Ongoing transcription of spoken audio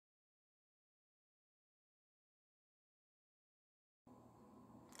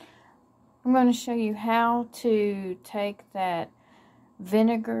I'm going to show you how to take that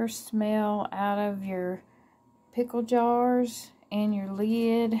vinegar smell out of your pickle jars and your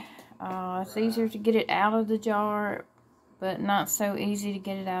lid. It's easier to get it out of the jar, but not so easy to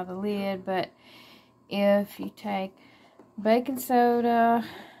get it out of the lid. But if you take baking soda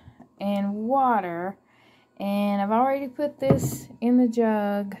and water, and I've already put this in the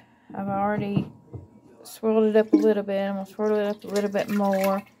jug, I've already swirled it up a little bit. I'm going to swirl it up a little bit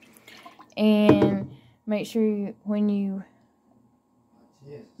more. And make sure when you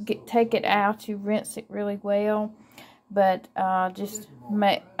take it out, you rinse it really well. But I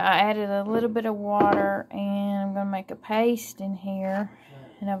added a little bit of water, and I'm going to make a paste in here.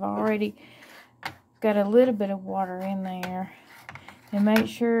 And I've already got a little bit of water in there. And make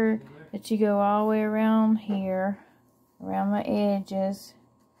sure that you go all the way around here, around the edges,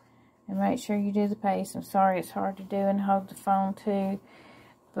 and make sure you do the paste. I'm sorry it's hard to do and hold the phone too.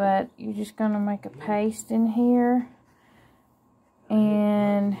 But you're just going to make a paste in here.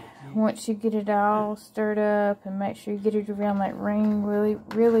 And once you get it all stirred up, and make sure you get it around that ring really,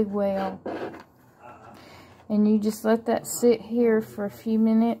 really well. And you just let that sit here for a few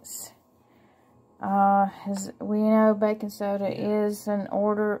minutes. As we know, baking soda is an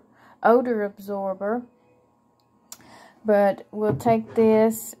odor absorber. But we'll take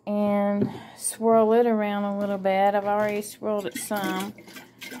this and swirl it around a little bit. I've already swirled it some.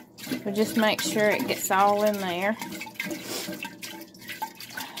 But just make sure it gets all in there.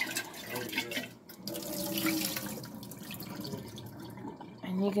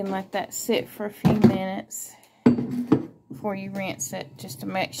 And you can let that sit for a few minutes before you rinse it, just to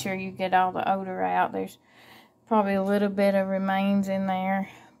make sure you get all the odor out. There's probably a little bit of remains in there,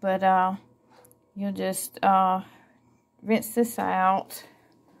 but you'll just rinse this out.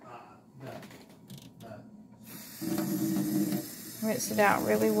 Rinse it out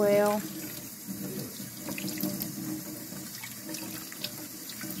really well.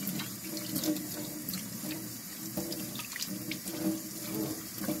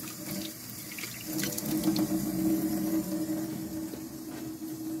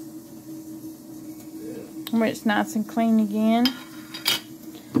 Rinse nice and clean again.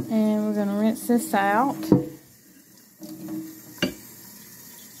 And we're going to rinse this out.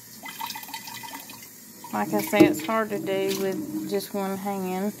 Like I say, it's hard to do with just one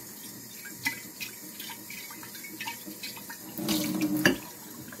hand.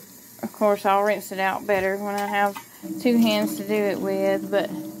 Of course, I'll rinse it out better when I have two hands to do it with, but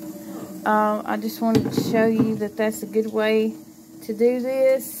I just wanted to show you that that's a good way to do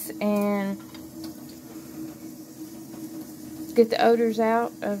this and get the odors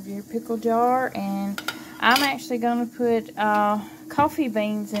out of your pickle jar. And I'm actually going to put coffee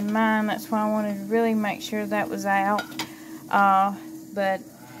beans in mine. That's why I wanted to really make sure that was out. But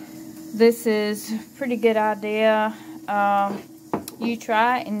this is a pretty good idea. You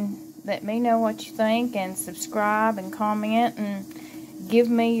try it and let me know what you think, and subscribe and comment and give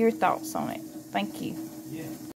me your thoughts on it. Thank you.